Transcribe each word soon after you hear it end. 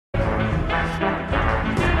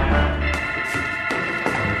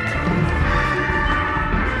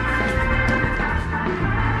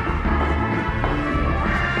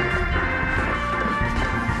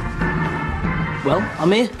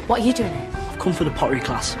I'm here. What are you doing here? I've come for the pottery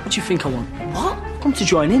class. What do you think I want? What? Come to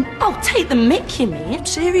join in. Oh, take the mick, you mean? I'm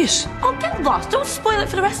serious. Oh, get lost. Don't spoil it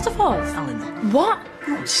for the rest of us. Eleanor, What?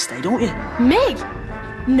 you want to stay, don't you? Me?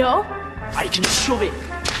 No. I can shove it.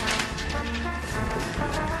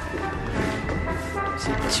 Is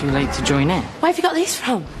it too late to join in? Where have you got these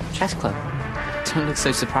from? Chess club. Don't look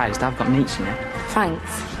so surprised. I've got mates, you know.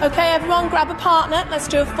 Thanks. Okay, everyone, grab a partner. Let's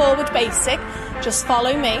do a forward basic. Just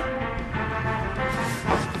follow me.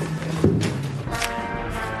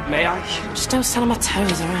 May I? Just don't stand on my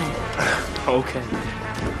toes, all right? Okay.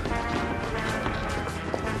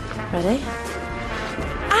 Ready?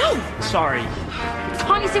 Ow! Sorry.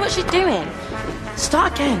 Can't you see what she's doing?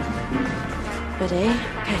 Start again. Ready?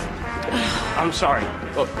 Okay. I'm sorry.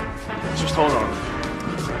 Look, just hold on.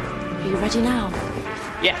 Are you ready now?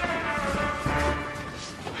 Yeah.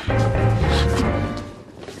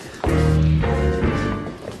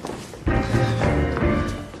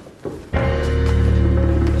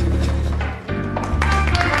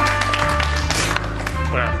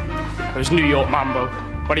 Well, there's New York Mambo.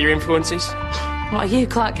 What are your influences? What are you,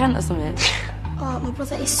 Clark Kent or something? Oh, my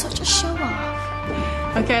brother is such a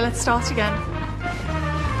show-off. Okay, let's start again.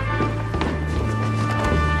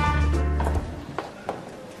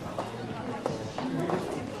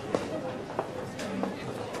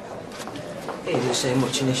 He didn't say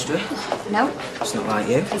much in history. No, It's not like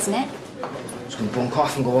you. isn't it? Just gonna bunk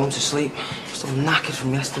off and go home to sleep. Still knackered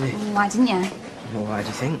from yesterday. Why didn't you? Well, why do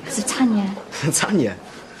you think? Because of Tanya. Tanya?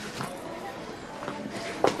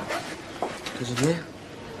 Because of you.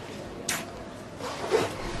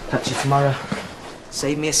 Catch you tomorrow.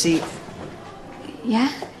 Save me a seat. Yeah?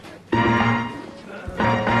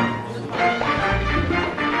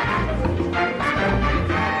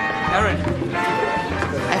 Erin.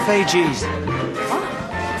 FAGs.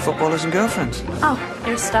 What? Footballers and girlfriends. Oh,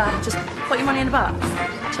 you're a star. Just put your money in the box.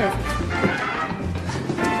 Cheers.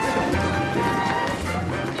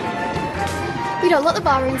 You don't look the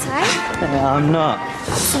bar inside. I'm not.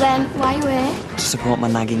 So then, why are you here? To support my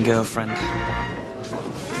nagging girlfriend.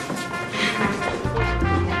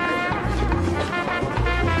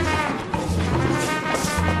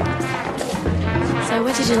 So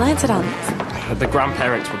where did you learn to dance? The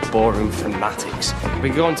grandparents were ballroom fanatics. I've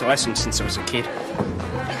been going to lessons since I was a kid.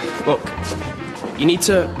 Look, you need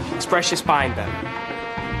to express your spine better.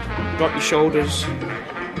 Drop your shoulders,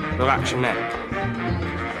 relax your neck.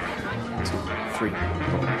 2, 3,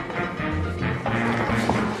 4.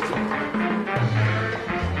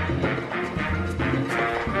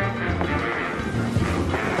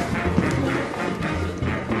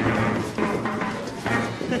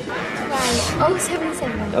 Right,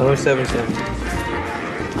 077. 077.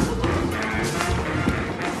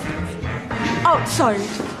 Outside.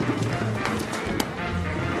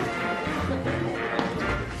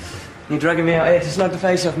 You dragging me out here to slag the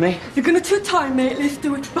face off me? You're gonna too time, mate. Let's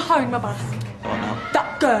do it behind my back. What now?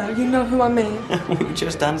 That girl, you know who I mean. We were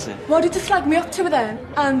just dancing. Why did you slag me up to her then?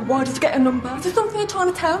 And why did you get a number? Is there something you're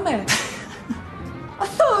trying to tell me? I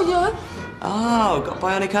saw you. Oh, got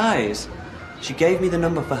bionic eyes. She gave me the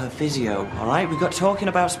number for her physio, all right? We got talking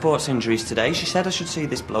about sports injuries today. She said I should see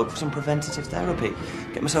this bloke for some preventative therapy.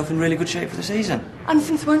 Get myself in really good shape for the season. And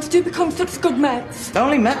since when did you become such good mates? I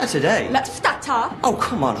only met her today. Let's scatter. Oh,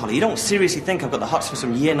 come on, Holly. You don't seriously think I've got the hots for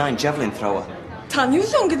some Year 9 javelin thrower?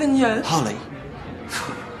 Tanya's younger than you. Holly.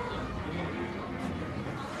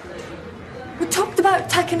 We talked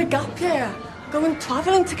about taking a gap year, going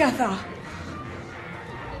travelling together.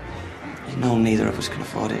 You know neither of us can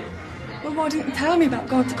afford it. Well, why didn't you tell me about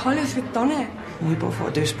going to college with Donny? We both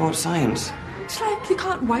want to do sports science. It's like you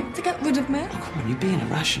can't wait to get rid of me. Oh, come on, you're being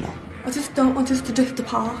irrational. I just don't want us to drift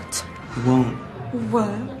apart. We won't.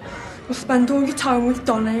 Well, you'll spend all your time with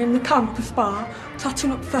Donny in the campus bar,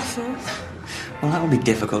 touching up freshers. Well, that will be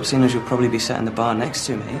difficult, seeing as you'll probably be sat in the bar next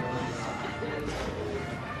to me.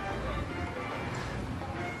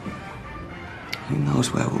 Who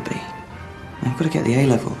knows where we'll be? I've got to get the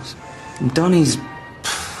A-levels. And Donny's...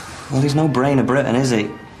 well, he's no brainer Britain, is he?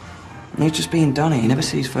 And he's just being Donny. He never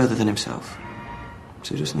sees further than himself.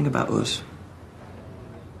 So just think about us.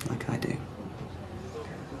 Like I do.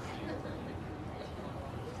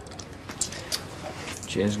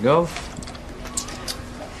 Cheers, go.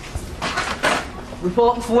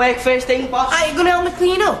 Reporting for work first thing, boss. Are you gonna help me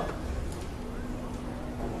clean up?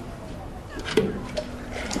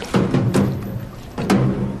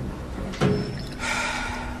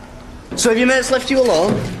 So have your mates left you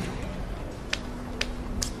alone?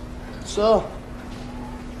 So,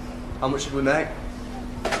 how much did we make?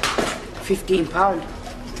 £15.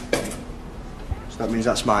 So that means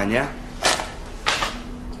that's mine, yeah?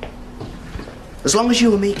 As long as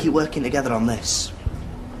you and me keep working together on this,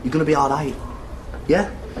 you're gonna be alright. Yeah?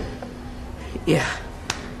 Yeah.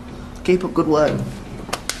 Keep up good work.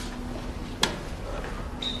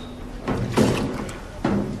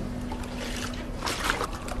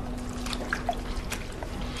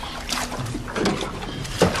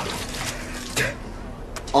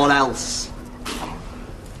 Or else.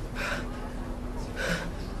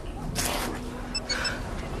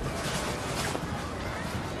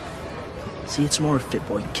 See you tomorrow, fit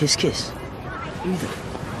boy. Kiss, kiss. Either.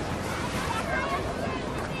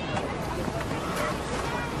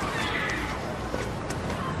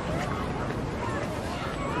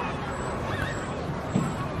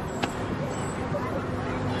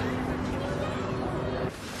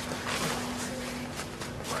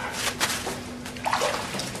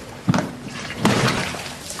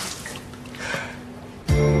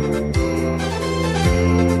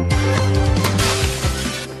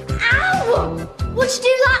 What'd you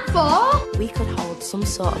do that for? We could hold some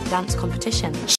sort of dance competition.